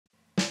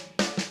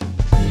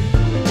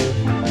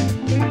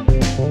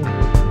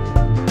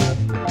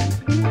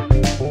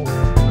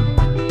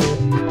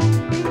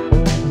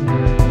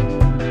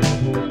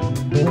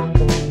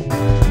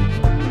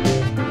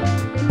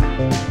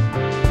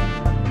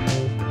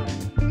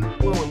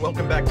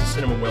Welcome back to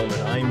Cinema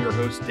Wellman. I am your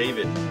host,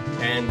 David,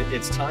 and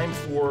it's time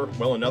for,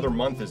 well, another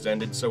month has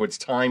ended, so it's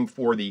time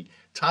for the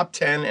top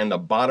 10 and the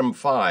bottom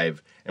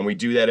 5, and we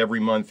do that every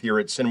month here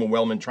at Cinema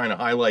Wellman, trying to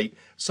highlight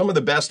some of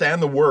the best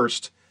and the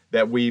worst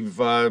that we've,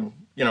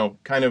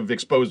 kind of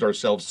exposed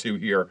ourselves to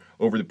here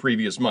over the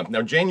previous month.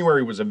 Now,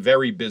 January was a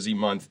very busy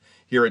month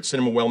here at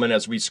Cinema Wellman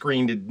as we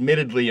screened,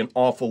 admittedly, an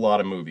awful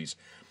lot of movies.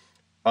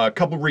 A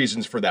couple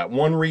reasons for that.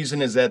 One reason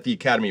is that the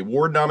Academy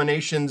Award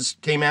nominations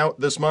came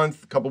out this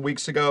month, a couple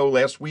weeks ago,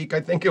 last week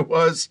I think it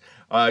was.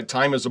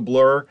 Time is a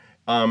blur,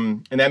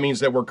 and that means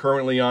that we're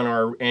currently on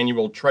our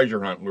annual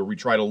treasure hunt where we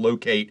try to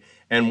locate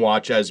and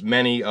watch as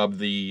many of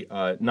the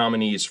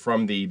nominees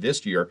from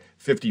this year,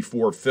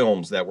 54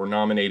 films that were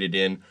nominated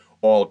in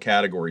all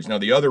categories. Now,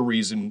 the other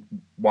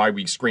reason why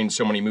we screen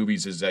so many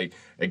movies is a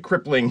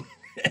crippling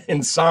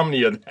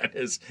insomnia that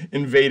has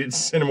invaded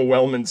Cinema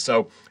Wellman.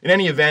 So in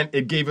any event,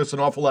 it gave us an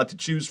awful lot to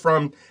choose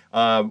from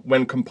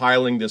when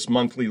compiling this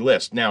monthly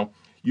list. Now,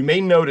 you may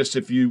notice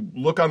if you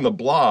look on the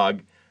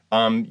blog,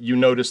 you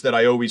notice that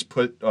I always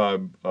put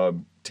a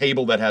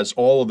table that has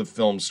all of the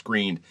films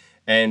screened.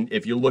 And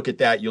if you look at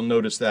that, you'll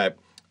notice that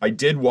I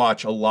did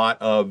watch a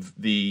lot of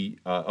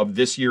of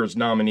this year's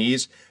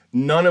nominees.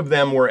 None of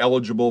them were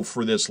eligible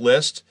for this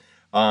list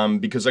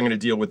because I'm going to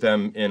deal with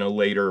them in a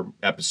later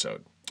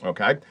episode.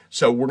 Okay,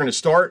 so we're going to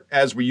start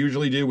as we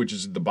usually do, which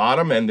is at the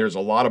bottom, and there's a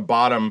lot of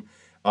bottom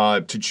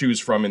to choose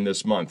from in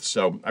this month.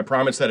 So I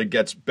promise that it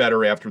gets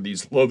better after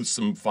these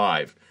loathsome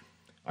 5.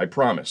 I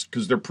promise,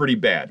 because they're pretty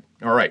bad.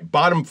 All right,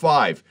 bottom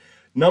 5.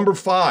 Number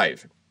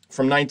 5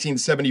 from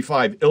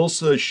 1975,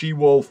 Ilsa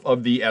She-Wolf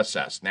of the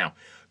SS. Now,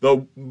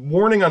 the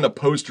warning on the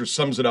poster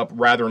sums it up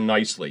rather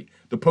nicely.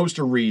 The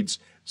poster reads,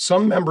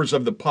 "Some members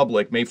of the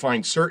public may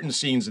find certain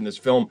scenes in this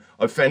film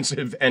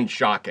offensive and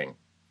shocking."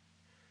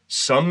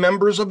 Some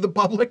members of the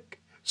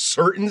public?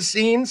 Certain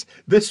scenes?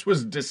 This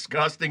was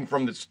disgusting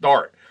from the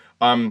start.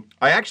 I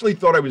actually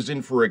thought I was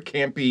in for a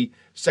campy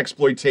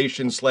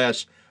sexploitation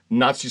 /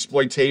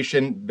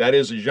 Nazi-sploitation, that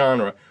is a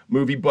genre,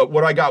 movie, but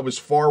what I got was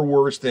far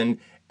worse than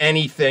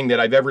anything that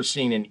I've ever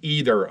seen in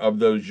either of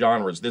those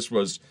genres. This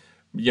was,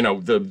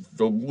 the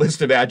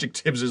list of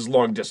adjectives is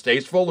long.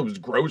 Distasteful, it was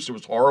gross, it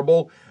was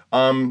horrible.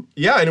 And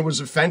it was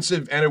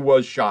offensive, and it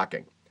was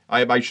shocking.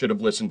 I should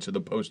have listened to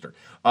the poster.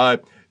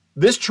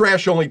 This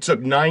trash only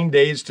took 9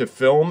 days to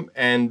film,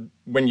 and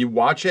when you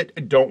watch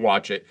it, don't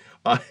watch it.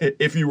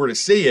 If you were to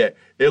see it,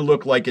 it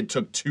looked like it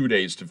took 2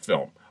 days to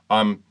film.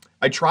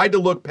 I tried to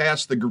look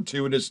past the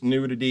gratuitous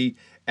nudity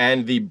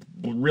and the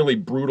really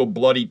brutal,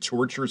 bloody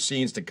torture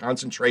scenes to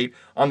concentrate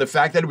on the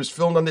fact that it was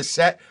filmed on the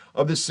set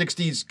of the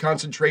 60s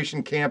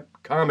concentration camp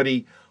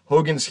comedy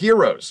Hogan's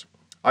Heroes.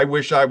 I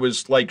wish I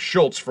was like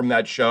Schultz from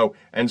that show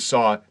and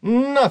saw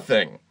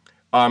nothing.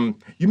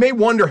 You may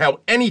wonder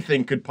how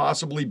anything could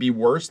possibly be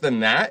worse than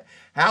that.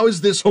 How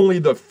is this only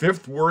the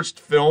 5th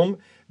worst film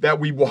that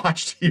we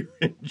watched here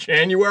in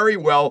January?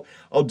 Well,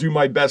 I'll do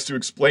my best to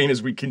explain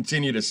as we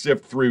continue to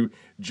sift through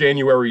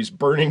January's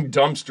burning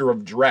dumpster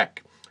of dreck.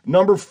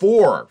 Number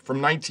 4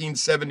 from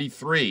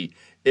 1973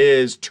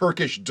 is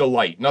Turkish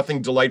Delight.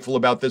 Nothing delightful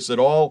about this at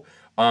all.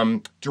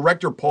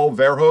 Director Paul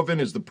Verhoeven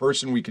is the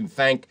person we can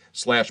thank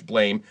 /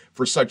 blame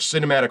for such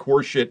cinematic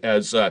horseshit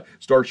as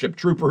Starship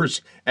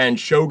Troopers and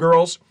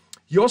Showgirls.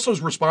 He also is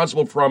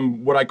responsible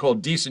from what I call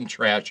decent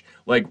trash,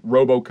 like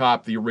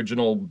RoboCop, the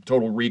original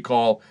Total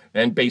Recall,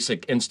 and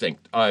Basic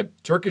Instinct.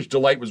 Turkish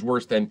Delight was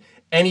worse than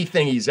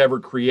anything he's ever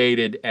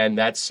created, and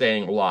that's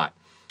saying a lot.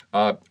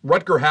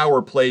 Rutger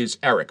Hauer plays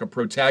Eric, a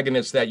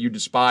protagonist that you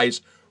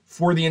despise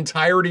for the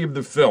entirety of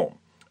the film.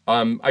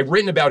 I've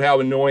written about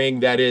how annoying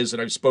that is,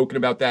 and I've spoken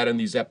about that in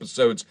these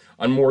episodes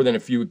on more than a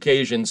few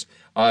occasions.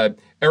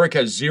 Eric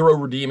has 0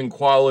 redeeming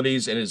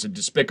qualities and is a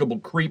despicable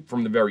creep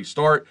from the very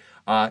start.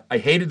 I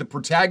hated the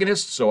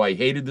protagonist, so I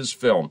hated this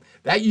film.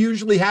 That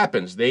usually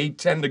happens. They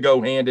tend to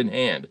go hand in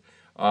hand.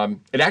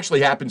 It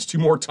actually happens 2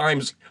 more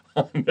times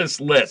on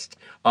this list.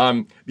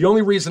 The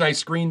only reason I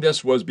screened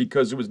this was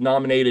because it was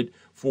nominated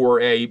for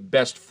a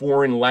Best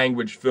Foreign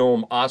Language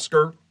Film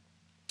Oscar.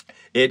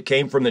 It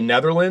came from the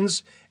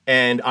Netherlands.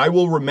 And I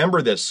will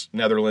remember this,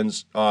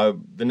 Netherlands.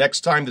 The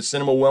next time the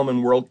Cinema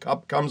Wellman World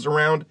Cup comes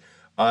around,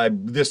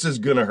 this is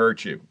going to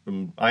hurt you.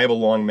 I have a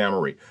long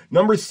memory.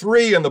 Number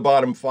 3 in the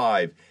bottom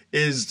 5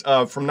 is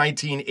from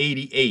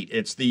 1988.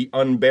 It's The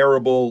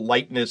Unbearable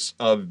Lightness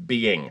of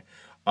Being.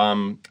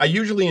 I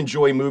usually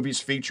enjoy movies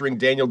featuring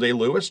Daniel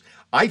Day-Lewis.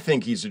 I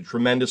think he's a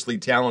tremendously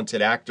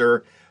talented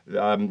actor.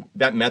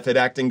 That method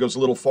acting goes a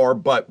little far,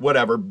 but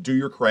whatever, do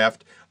your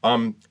craft.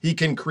 He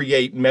can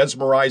create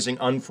mesmerizing,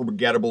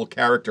 unforgettable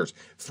characters.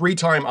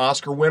 3-time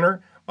Oscar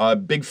winner,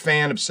 big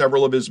fan of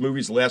several of his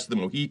movies, Last of the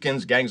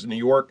Mohicans, Gangs of New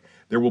York,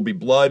 There Will Be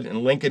Blood,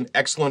 and Lincoln.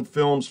 Excellent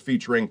films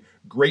featuring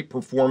great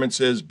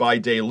performances by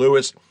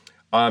Day-Lewis.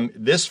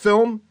 This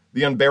film,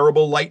 The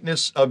Unbearable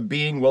Lightness of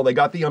Being, well, they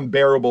got the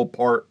unbearable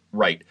part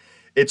right.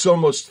 It's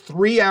almost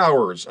 3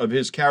 hours of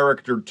his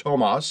character,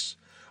 Tomas,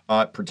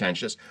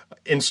 pretentious,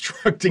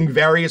 instructing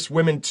various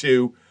women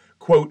to,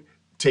 quote,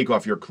 take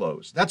off your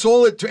clothes. That's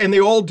all and they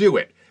all do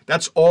it.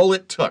 That's all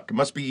it took. It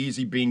must be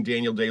easy being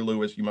Daniel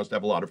Day-Lewis. You must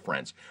have a lot of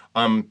friends.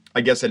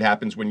 I guess it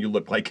happens when you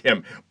look like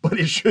him, but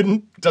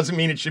doesn't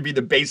mean it should be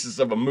the basis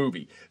of a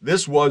movie.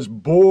 This was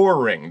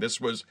boring.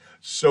 This was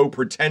so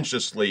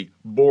pretentiously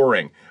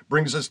boring.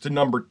 Brings us to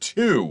number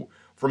 2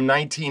 from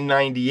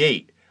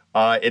 1998.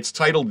 It's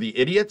titled The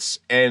Idiots,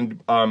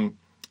 and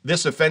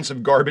this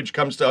offensive garbage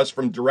comes to us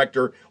from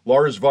director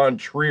Lars von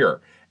Trier,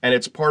 and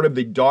it's part of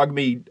the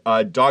Dogma,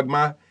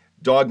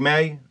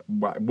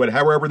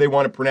 however they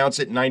want to pronounce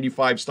it,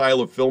 95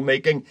 style of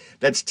filmmaking.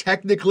 That's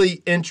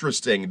technically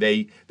interesting.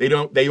 They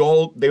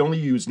only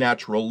use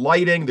natural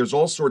lighting. There's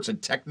all sorts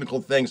of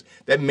technical things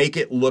that make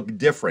it look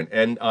different,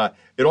 and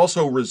it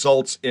also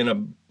results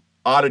in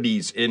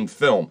oddities in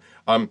film.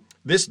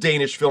 This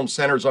Danish film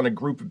centers on a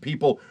group of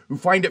people who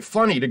find it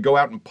funny to go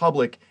out in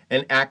public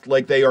and act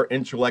like they are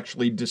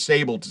intellectually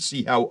disabled to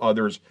see how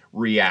others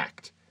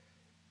react.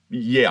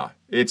 Yeah,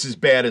 it's as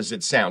bad as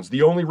it sounds.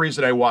 The only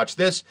reason I watch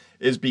this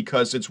is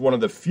because it's one of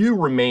the few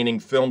remaining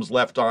films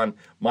left on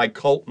my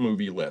cult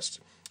movie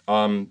list.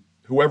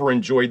 Whoever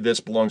enjoyed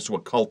this belongs to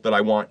a cult that I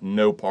want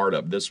no part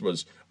of. This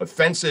was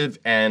offensive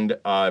and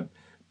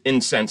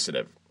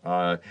insensitive.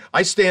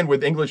 I stand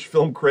with English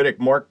film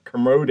critic Mark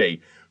Kermode,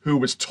 who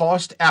was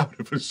tossed out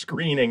of a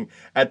screening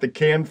at the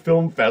Cannes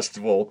Film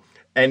Festival,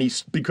 and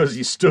because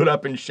he stood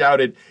up and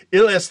shouted,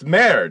 "Il est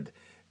merde."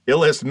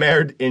 Il est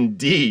merde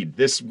indeed.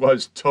 This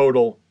was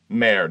total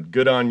merde.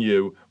 Good on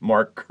you,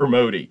 Mark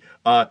Kermode.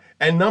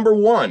 And number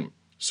 1,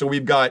 so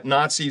we've got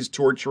Nazis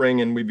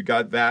torturing, and we've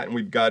got that, and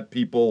we've got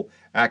people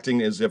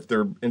acting as if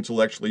they're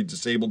intellectually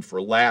disabled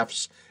for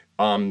laughs,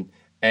 and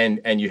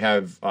you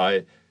have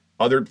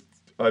other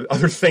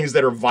things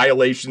that are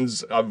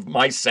violations of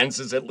my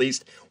senses, at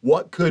least.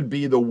 What could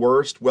be the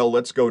worst? Well,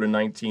 let's go to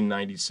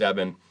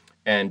 1997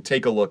 and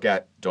take a look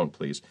at, don't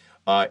please,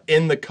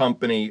 In the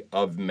Company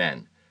of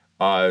Men.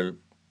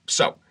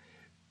 So,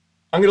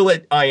 I'm going to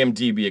let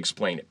IMDb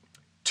explain it.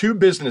 2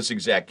 business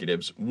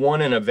executives,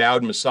 one an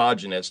avowed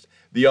misogynist,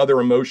 the other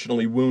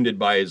emotionally wounded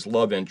by his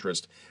love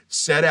interest,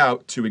 set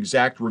out to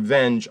exact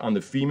revenge on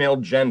the female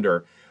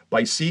gender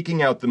by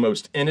seeking out the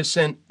most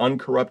innocent,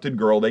 uncorrupted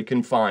girl they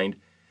can find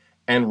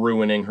and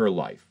ruining her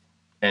life.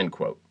 End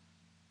quote.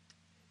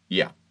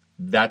 Yeah,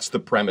 that's the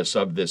premise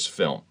of this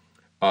film.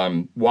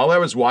 While I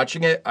was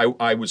watching it,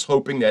 I was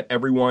hoping that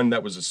everyone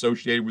that was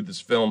associated with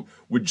this film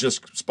would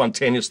just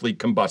spontaneously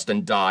combust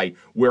and die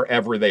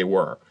wherever they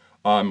were.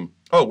 And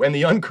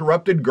the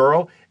uncorrupted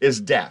girl is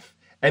deaf,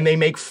 and they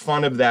make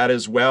fun of that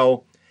as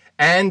well,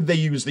 and they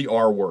use the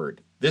R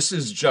word. This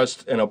is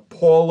just an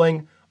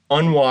appalling,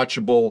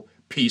 unwatchable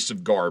piece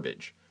of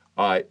garbage.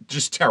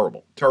 Just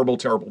terrible, terrible,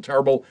 terrible,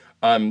 terrible.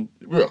 I'm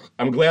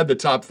glad the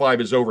top 5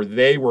 is over.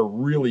 They were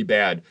really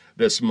bad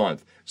this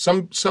month.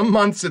 Some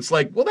months it's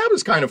like, well, that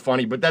was kind of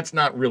funny, but that's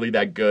not really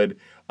that good.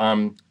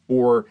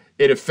 Or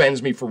it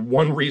offends me for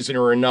one reason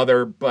or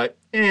another, but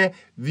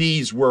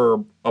these were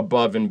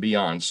above and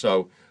beyond.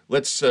 So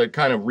let's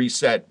kind of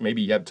reset.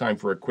 Maybe you have time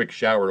for a quick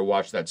shower to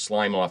wash that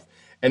slime off,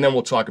 and then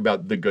we'll talk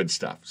about the good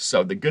stuff.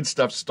 So the good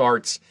stuff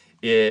starts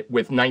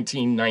with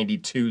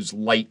 1992's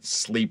Light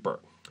Sleeper.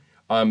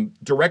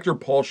 Director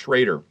Paul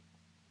Schrader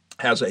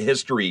has a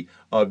history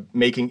of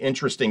making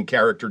interesting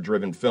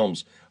character-driven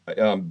films.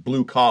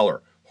 Blue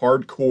Collar,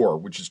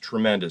 Hardcore, which is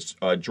tremendous.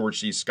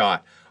 George C.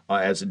 Scott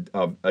as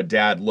a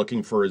dad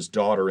looking for his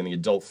daughter in the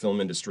adult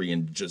film industry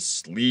in just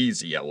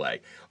sleazy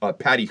L.A.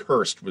 Patty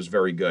Hearst was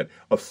very good.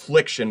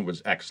 Affliction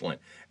was excellent.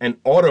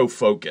 And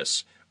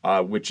Autofocus,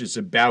 which is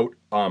about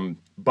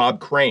Bob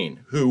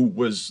Crane, who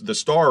was the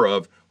star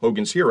of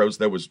Hogan's Heroes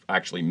that was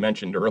actually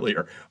mentioned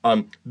earlier.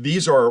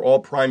 These are all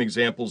prime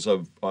examples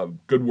of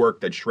good work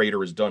that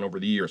Schrader has done over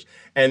the years.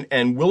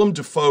 And Willem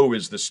Dafoe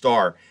is the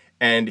star,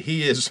 and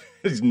he's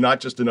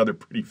not just another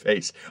pretty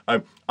face.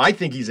 I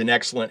think he's an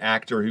excellent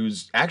actor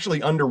who's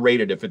actually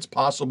underrated. If it's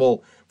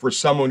possible for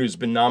someone who's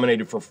been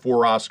nominated for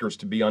 4 Oscars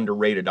to be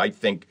underrated, I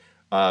think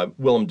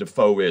Willem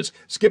Dafoe is.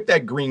 Skip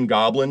that Green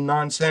Goblin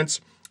nonsense.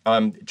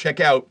 Check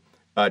out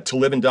To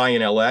Live and Die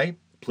in L.A.,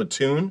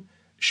 Platoon,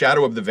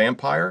 Shadow of the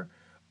Vampire,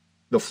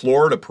 The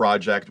Florida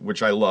Project,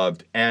 which I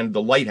loved, and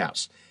The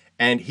Lighthouse.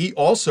 And he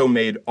also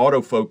made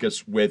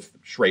Autofocus with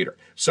Schrader.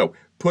 So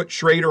put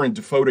Schrader and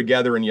Dafoe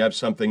together and you have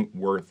something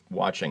worth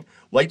watching.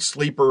 Light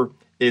Sleeper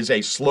is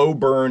a slow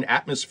burn,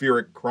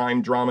 atmospheric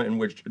crime drama in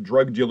which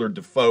drug dealer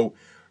Dafoe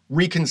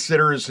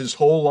reconsiders his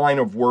whole line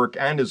of work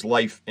and his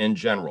life in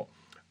general.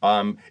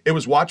 It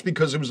was watched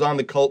because it was on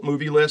the cult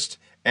movie list,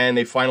 and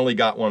they finally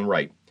got one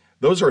right.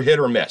 Those are hit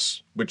or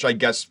miss, which I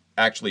guess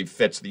actually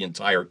fits the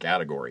entire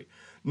category.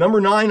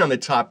 Number 9 on the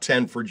top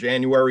 10 for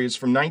January is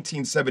from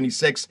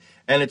 1976,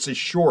 and it's a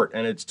short,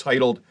 and it's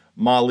titled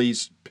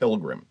Molly's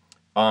Pilgrim.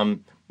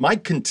 My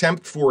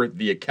contempt for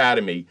the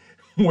Academy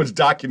was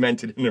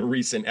documented in a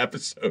recent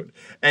episode,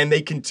 and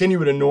they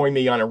continue to annoy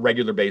me on a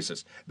regular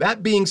basis.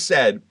 That being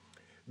said,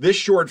 this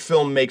short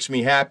film makes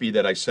me happy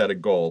that I set a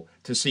goal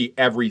to see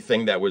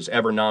everything that was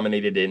ever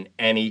nominated in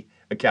any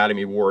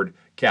Academy Award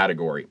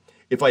category.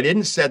 If I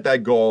didn't set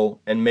that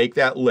goal and make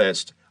that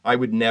list, I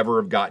would never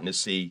have gotten to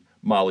see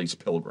Molly's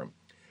Pilgrim.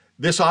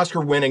 This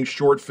Oscar-winning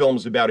short film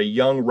is about a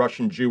young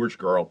Russian Jewish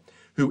girl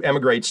who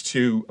emigrates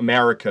to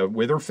America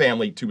with her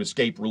family to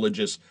escape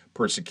religious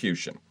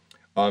persecution.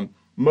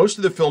 Most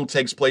of the film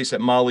takes place at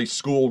Molly's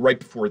school right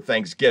before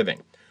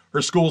Thanksgiving.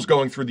 Her school's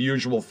going through the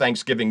usual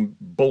Thanksgiving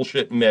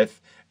bullshit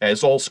myth,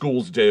 as all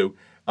schools do.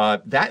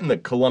 That and the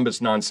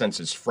Columbus nonsense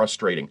is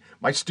frustrating.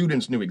 My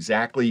students knew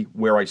exactly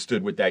where I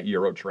stood with that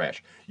Euro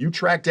trash. You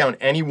track down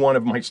any one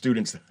of my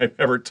students that I've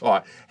ever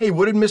taught. Hey,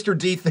 what did Mr.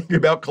 D think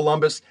about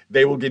Columbus?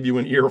 They will give you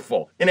an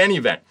earful. In any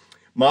event,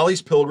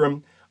 Molly's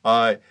Pilgrim,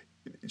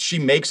 she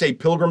makes a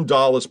pilgrim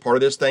doll as part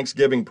of this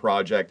Thanksgiving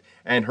project,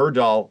 and her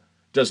doll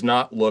does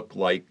not look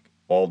like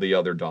all the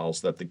other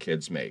dolls that the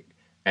kids make,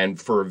 and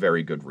for a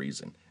very good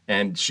reason.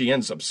 And she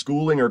ends up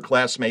schooling her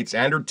classmates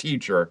and her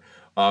teacher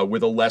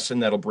with a lesson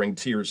that'll bring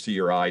tears to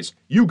your eyes.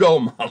 You go,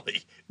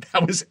 Molly.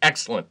 That was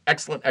excellent,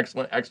 excellent,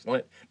 excellent,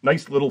 excellent.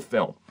 Nice little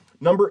film.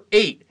 Number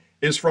 8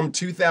 is from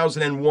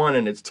 2001,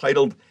 and it's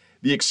titled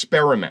The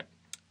Experiment.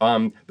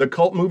 The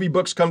cult movie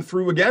books come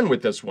through again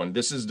with this one.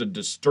 This is the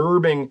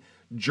disturbing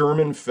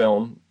German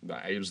film.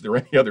 Is there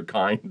any other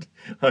kind?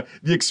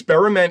 The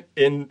Experiment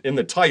in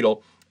the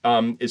title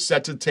is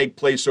set to take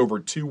place over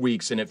 2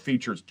 weeks, and it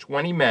features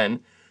 20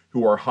 men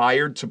who are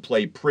hired to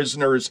play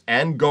prisoners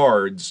and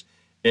guards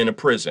in a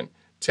prison.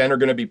 10 are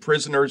going to be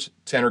prisoners,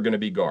 10 are going to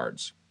be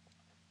guards.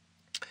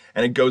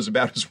 And it goes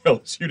about as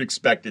well as you'd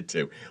expect it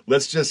to.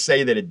 Let's just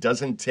say that it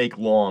doesn't take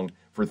long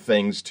for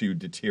things to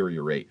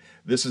deteriorate.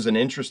 This is an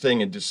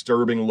interesting and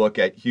disturbing look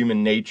at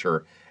human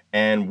nature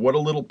and what a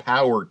little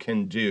power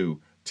can do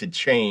to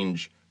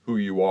change who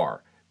you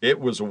are. It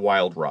was a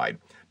wild ride.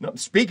 Now,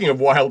 speaking of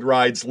wild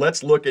rides,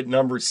 let's look at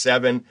number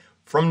 7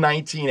 from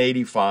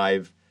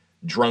 1985,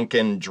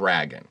 Drunken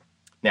Dragon.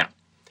 Now,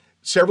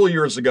 several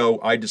years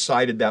ago, I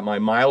decided that my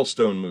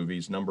milestone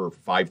movies, number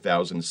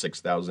 5,000,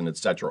 6,000,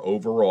 etc.,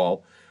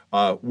 overall,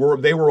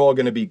 they were all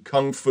going to be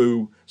kung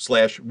fu /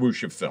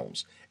 wuxia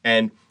films.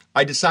 And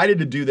I decided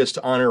to do this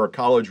to honor a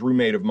college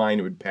roommate of mine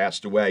who had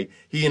passed away.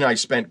 He and I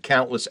spent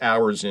countless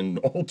hours in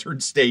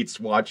altered states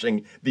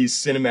watching these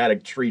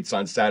cinematic treats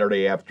on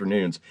Saturday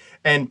afternoons.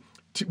 And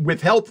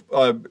with help,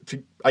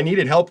 I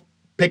needed help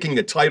picking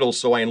the title,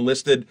 so I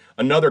enlisted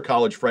another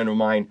college friend of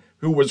mine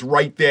who was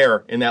right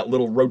there in that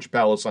little Roach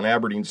Palace on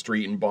Aberdeen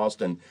Street in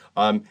Boston.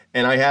 And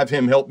I have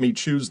him help me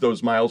choose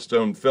those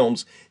milestone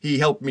films. He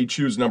helped me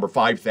choose number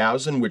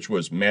 5,000, which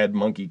was Mad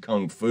Monkey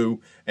Kung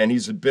Fu, and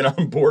he's been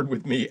on board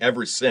with me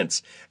ever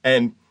since.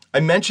 And I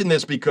mention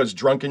this because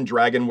Drunken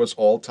Dragon was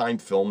all-time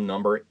film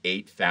number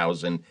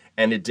 8,000,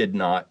 and it did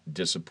not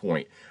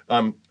disappoint.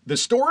 The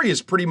story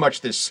is pretty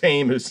much the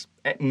same as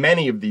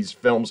many of these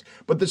films,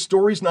 but the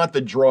story's not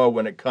the draw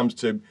when it comes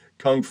to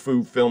kung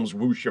fu films,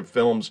 wuxia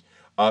films,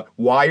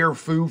 wire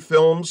fu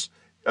films.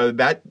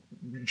 That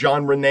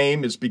genre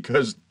name is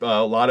because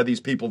a lot of these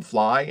people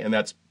fly, and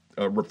that's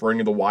referring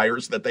to the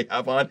wires that they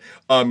have on.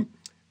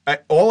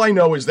 All I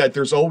know is that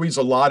there's always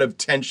a lot of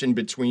tension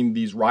between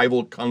these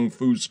rival kung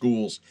fu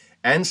schools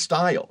and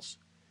styles.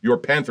 Your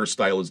Panther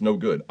style is no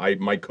good.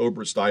 My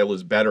Cobra style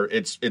is better.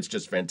 It's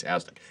just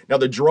fantastic. Now,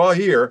 the draw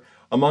here,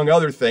 among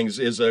other things,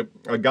 is a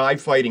guy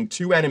fighting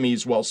 2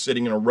 enemies while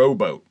sitting in a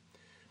rowboat.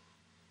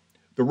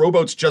 The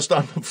rowboat's just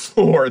on the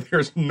floor.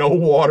 There's no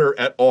water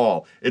at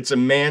all. It's a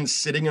man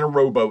sitting in a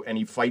rowboat, and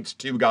he fights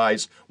 2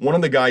 guys. One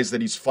of the guys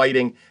that he's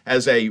fighting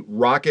has a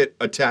rocket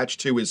attached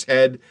to his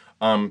head.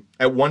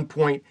 At one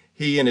point,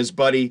 he and his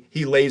buddy,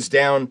 he lays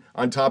down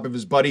on top of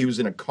his buddy who's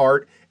in a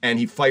cart, and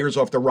he fires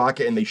off the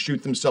rocket, and they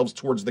shoot themselves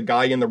towards the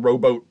guy in the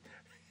rowboat.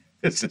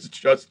 This is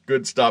just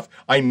good stuff.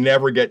 I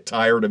never get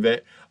tired of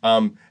it.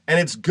 And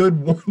it's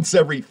good once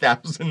every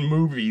 1,000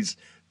 movies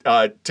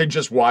to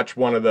just watch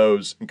one of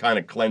those and kind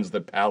of cleanse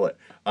the palate.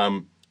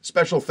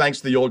 Special thanks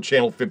to the old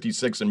Channel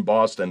 56 in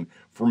Boston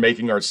for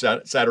making our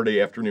Saturday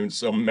afternoon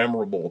so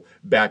memorable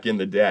back in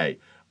the day.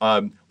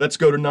 Let's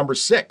go to number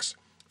 6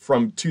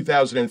 from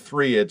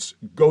 2003. It's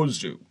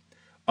Gozu.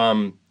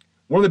 One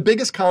of the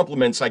biggest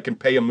compliments I can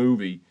pay a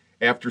movie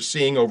after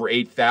seeing over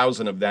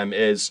 8,000 of them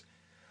is,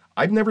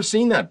 I've never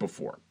seen that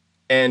before.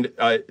 And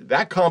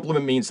that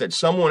compliment means that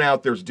someone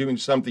out there is doing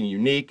something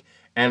unique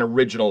and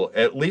original.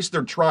 At least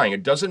they're trying.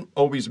 It doesn't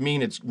always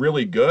mean it's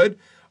really good.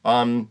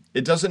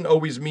 It doesn't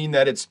always mean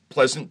that it's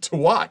pleasant to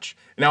watch.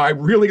 Now, I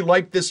really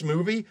like this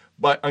movie,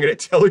 but I'm going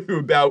to tell you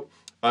about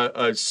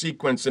a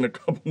sequence in a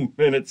couple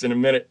minutes, in a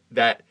minute,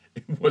 that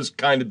was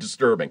kind of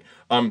disturbing.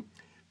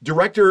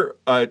 Director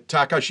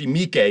Takashi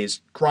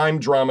Miike's crime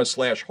drama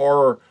 /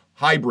 horror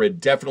hybrid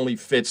definitely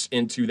fits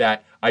into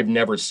that I've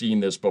never seen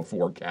this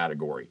before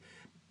category.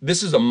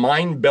 This is a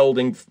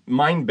mind-bending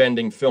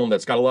film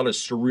that's got a lot of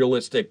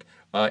surrealistic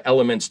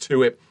elements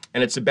to it,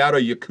 and it's about a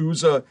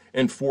Yakuza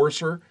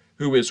enforcer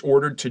who is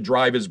ordered to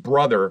drive his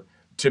brother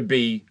to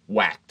be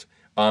whacked.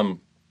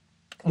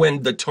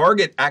 When the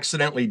target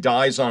accidentally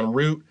dies en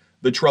route,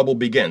 the trouble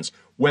begins.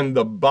 When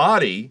the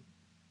body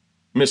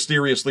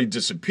mysteriously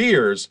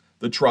disappears,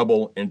 the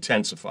trouble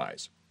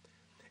intensifies.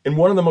 In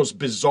one of the most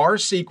bizarre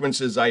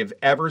sequences I have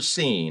ever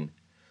seen,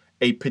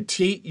 a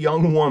petite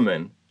young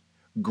woman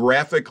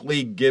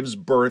graphically gives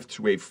birth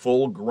to a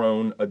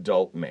full-grown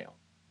adult male.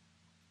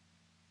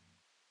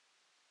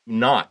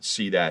 Not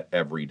see that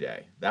every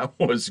day. That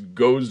was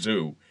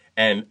Gozu,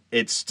 and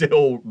it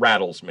still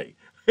rattles me.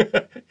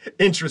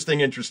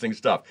 Interesting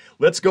stuff.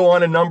 Let's go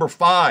on to number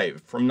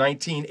 5 from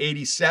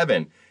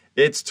 1987.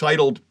 It's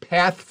titled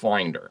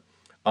Pathfinder.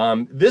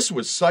 This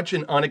was such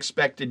an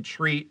unexpected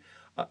treat.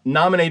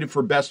 Nominated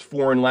for Best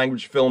Foreign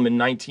Language Film in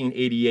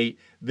 1988,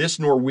 this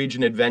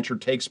Norwegian adventure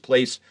takes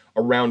place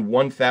around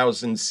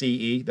 1000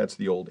 CE, that's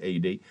the old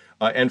AD,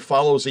 and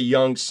follows a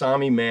young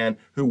Sami man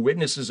who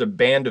witnesses a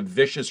band of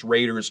vicious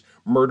raiders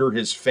murder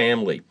his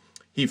family.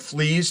 He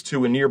flees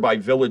to a nearby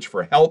village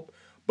for help,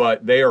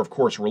 but they are, of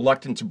course,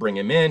 reluctant to bring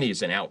him in.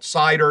 He's an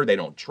outsider. They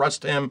don't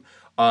trust him.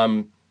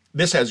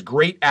 This has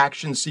great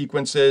action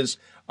sequences.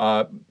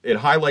 It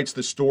highlights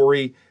the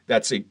story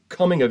that's a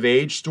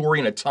coming-of-age story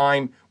in a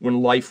time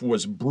when life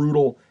was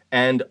brutal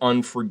and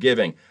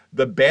unforgiving.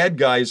 The bad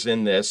guys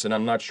in this, and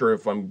I'm not sure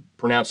if I'm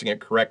pronouncing it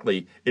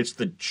correctly, it's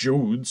the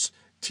Judes,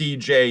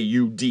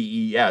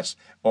 T-J-U-D-E-S,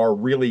 are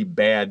really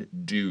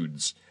bad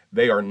dudes.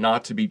 They are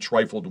not to be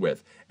trifled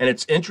with. And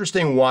it's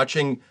interesting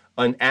watching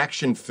an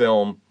action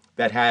film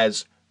that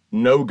has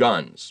no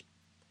guns,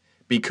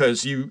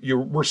 because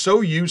we're so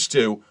used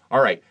to,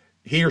 all right,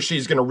 he or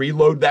she's going to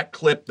reload that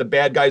clip. The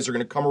bad guys are going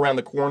to come around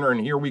the corner,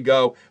 and here we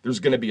go. There's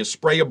going to be a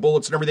spray of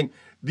bullets and everything.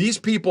 These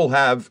people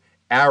have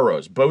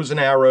arrows, bows and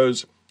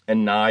arrows,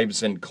 and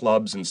knives and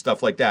clubs and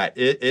stuff like that.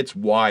 It's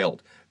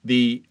wild.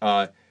 The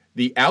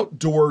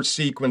outdoor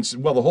sequence,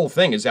 well, the whole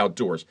thing is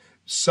outdoors.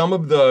 Some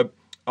of the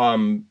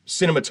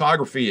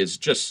cinematography is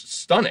just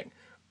stunning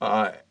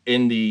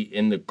in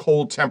the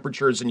cold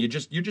temperatures, and you're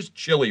just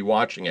chilly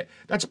watching it.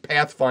 That's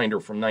Pathfinder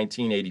from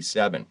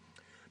 1987.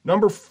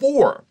 Number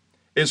 4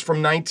 is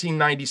from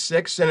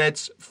 1996, and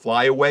it's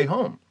Fly Away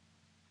Home.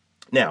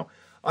 Now,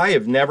 I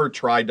have never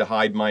tried to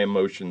hide my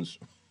emotions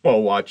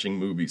while watching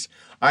movies.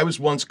 I was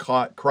once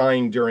caught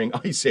crying during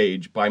Ice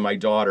Age by my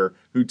daughter,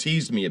 who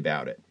teased me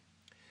about it.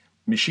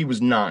 She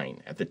was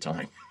 9 at the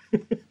time.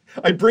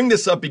 I bring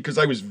this up because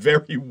I was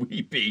very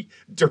weepy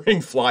during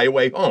Fly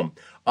Away Home.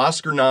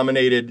 Oscar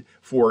nominated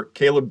for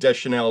Caleb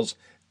Deschanel's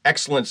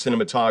excellent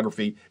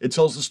cinematography. It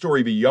tells the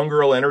story of a young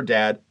girl and her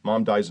dad,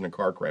 mom dies in a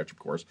car crash, of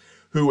course,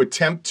 who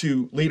attempt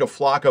to lead a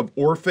flock of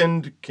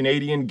orphaned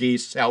Canadian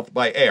geese south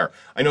by air.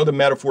 I know the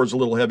metaphor is a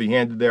little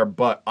heavy-handed there,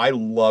 but I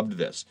loved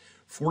this.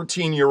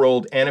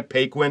 14-year-old Anna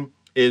Paquin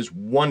is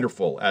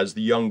wonderful as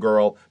the young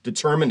girl,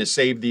 determined to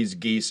save these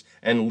geese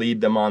and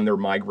lead them on their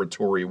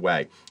migratory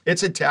way.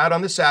 It's a tad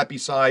on the sappy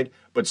side,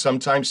 but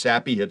sometimes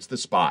sappy hits the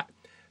spot.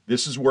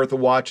 This is worth a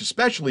watch,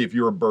 especially if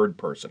you're a bird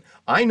person.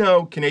 I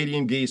know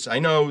Canadian geese, I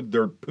know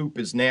their poop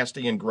is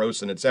nasty and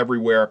gross and it's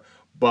everywhere,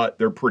 but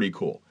they're pretty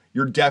cool.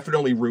 You're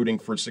definitely rooting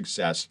for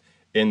success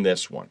in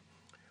this one.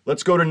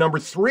 Let's go to number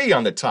 3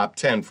 on the top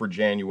 10 for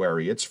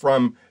January. It's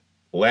from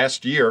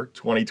last year,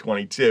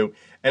 2022,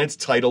 and it's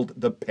titled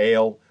The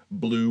Pale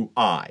Blue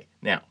Eye.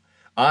 Now,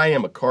 I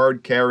am a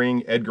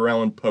card-carrying Edgar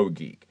Allan Poe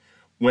geek.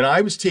 When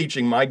I was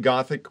teaching, my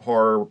Gothic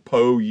horror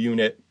Poe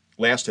unit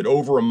lasted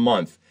over a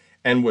month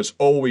and was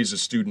always a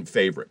student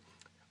favorite.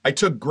 I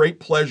took great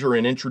pleasure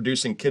in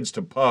introducing kids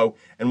to Poe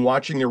and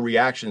watching their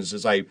reactions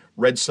as I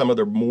read some of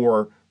their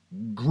more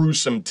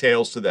gruesome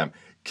tales to them.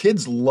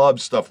 Kids love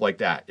stuff like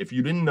that. If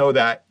you didn't know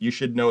that, you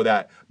should know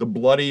that. The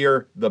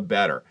bloodier, the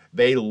better.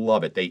 They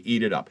love it. They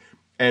eat it up.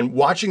 And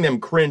watching them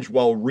cringe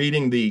while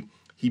reading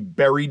he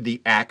buried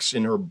the axe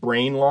in her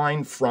brain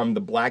line from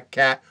the Black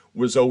Cat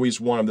was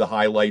always one of the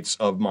highlights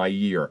of my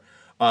year.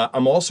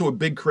 I'm also a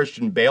big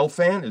Christian Bale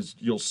fan, as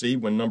you'll see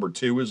when number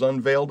 2 is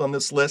unveiled on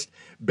this list.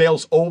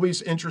 Bale's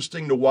always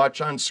interesting to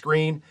watch on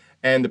screen,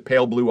 and The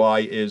Pale Blue Eye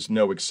is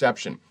no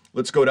exception.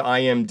 Let's go to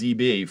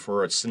IMDb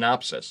for a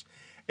synopsis.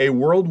 A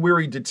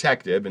world-weary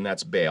detective, and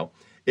that's Bale,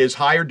 is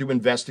hired to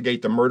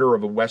investigate the murder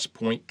of a West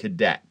Point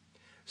cadet.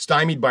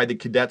 Stymied by the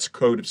cadet's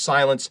code of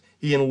silence,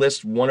 he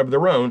enlists one of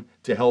their own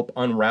to help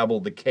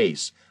unravel the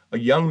case, a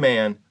young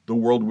man the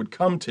world would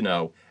come to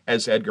know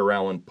as Edgar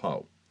Allan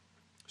Poe.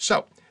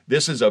 So,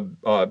 this is a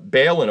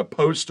Bale and a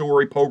Poe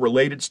story,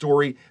 Poe-related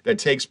story that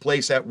takes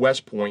place at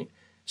West Point,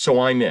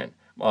 so I'm in.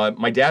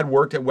 My dad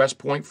worked at West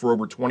Point for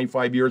over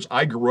 25 years.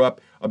 I grew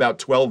up about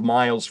 12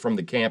 miles from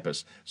the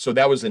campus, so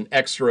that was an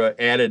extra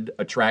added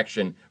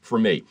attraction for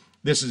me.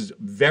 This is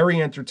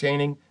very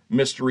entertaining,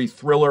 mystery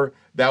thriller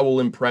that will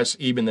impress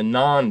even the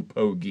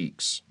non-Poe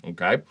geeks,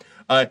 okay?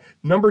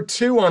 Number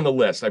 2 on the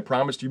list, I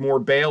promised you more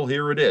Bale,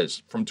 here it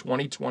is, from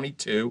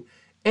 2022,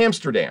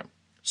 Amsterdam.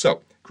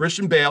 So,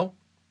 Christian Bale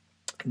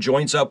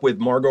joins up with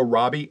Margot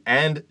Robbie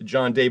and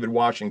John David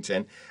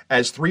Washington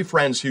as 3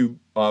 friends who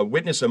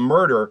witness a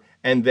murder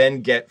and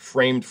then get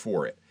framed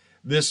for it.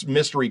 This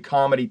mystery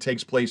comedy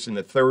takes place in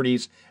the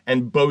 30s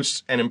and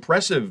boasts an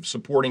impressive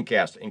supporting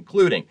cast,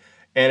 including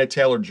Anna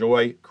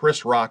Taylor-Joy,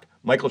 Chris Rock,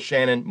 Michael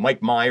Shannon,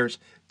 Mike Myers,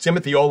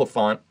 Timothy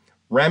Olyphant,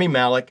 Rami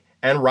Malek,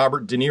 and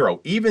Robert De Niro.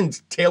 Even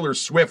Taylor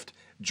Swift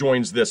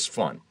joins this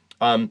fun.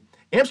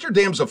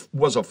 Amsterdam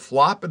was a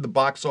flop at the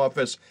box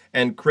office,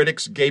 and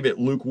critics gave it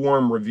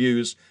lukewarm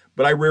reviews,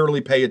 but I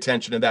rarely pay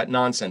attention to that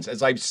nonsense.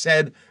 As I've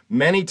said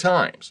many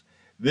times,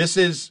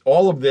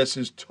 all of this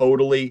is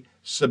totally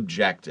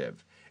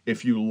subjective.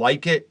 If you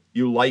like it,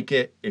 you like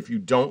it. If you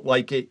don't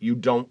like it, you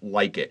don't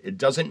like it. It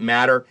doesn't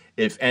matter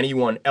if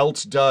anyone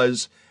else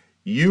does.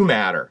 You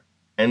matter,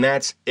 and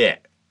that's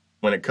it.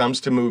 When it comes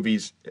to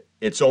movies,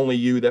 it's only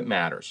you that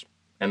matters,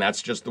 and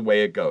that's just the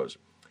way it goes.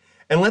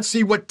 And let's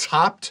see what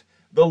topped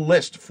the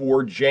list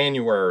for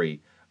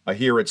January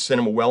here at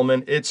Cinema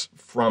Wellman. It's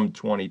from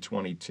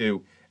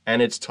 2022,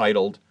 and it's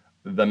titled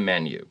The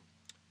Menu.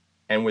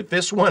 And with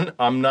this one,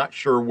 I'm not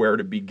sure where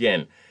to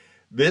begin.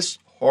 This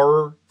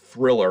horror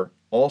thriller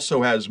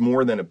also has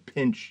more than a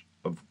pinch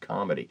of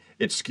comedy.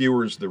 It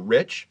skewers the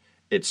rich,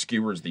 it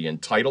skewers the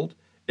entitled,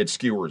 it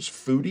skewers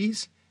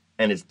foodies,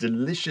 and it's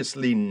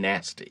deliciously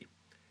nasty.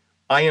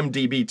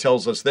 IMDb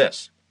tells us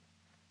this.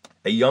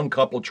 A young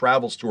couple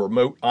travels to a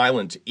remote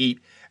island to eat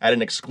at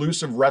an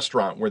exclusive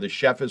restaurant where the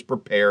chef has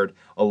prepared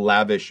a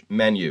lavish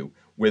menu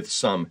with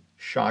some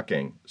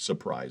shocking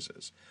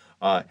surprises.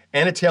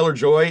 Anna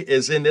Taylor-Joy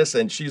is in this,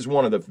 and she's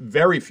one of the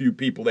very few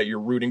people that you're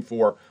rooting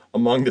for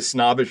among the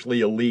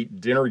snobbishly elite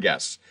dinner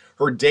guests.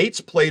 Her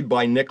date's played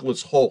by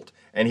Nicholas Hoult,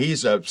 and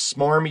he's a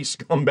smarmy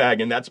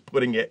scumbag, and that's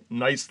putting it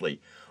nicely.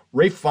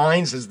 Ralph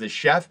Fiennes is the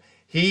chef.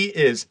 He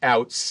is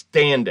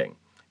outstanding.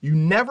 You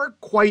never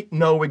quite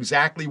know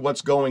exactly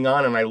what's going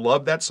on, and I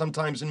love that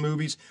sometimes in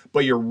movies,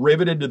 but you're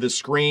riveted to the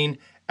screen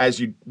as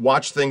you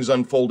watch things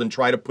unfold and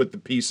try to put the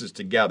pieces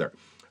together.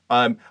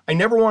 I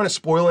never want to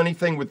spoil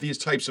anything with these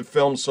types of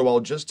films, so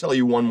I'll just tell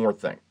you one more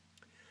thing.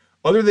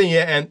 Other than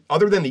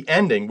the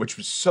ending, which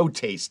was so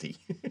tasty,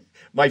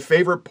 my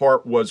favorite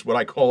part was what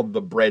I called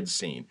the bread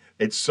scene.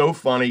 It's so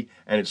funny,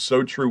 and it's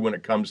so true when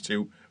it comes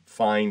to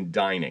fine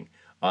dining.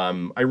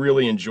 I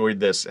really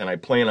enjoyed this, and I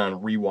plan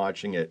on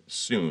rewatching it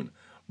soon.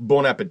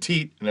 Bon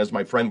appetit, and as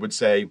my friend would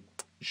say,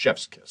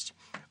 chef's kiss.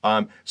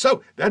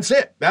 So that's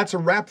it. That's a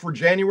wrap for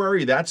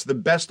January. That's the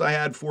best I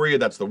had for you.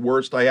 That's the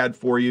worst I had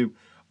for you.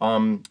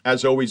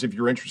 As always, if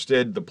you're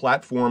interested, the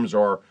platforms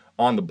are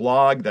on the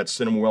blog. That's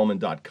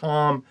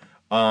cinemawellman.com.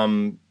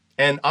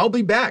 And I'll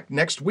be back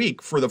next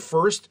week for the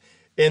first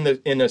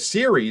in a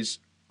series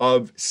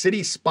of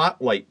city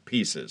spotlight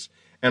pieces.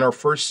 And our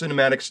first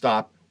cinematic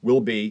stop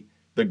will be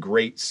the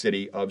great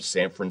city of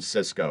San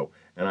Francisco.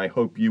 And I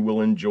hope you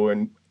will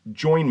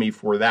join me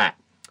for that.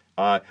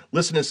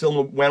 Listen to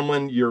Cinema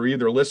Wellman. You're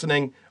either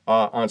listening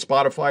on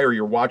Spotify or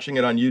you're watching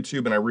it on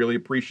YouTube, and I really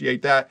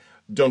appreciate that.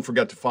 Don't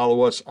forget to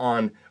follow us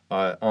on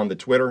the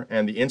Twitter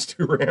and the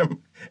Instagram,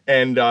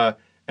 and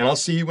I'll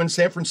see you in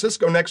San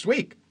Francisco next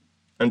week.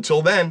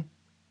 Until then,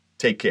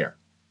 take care.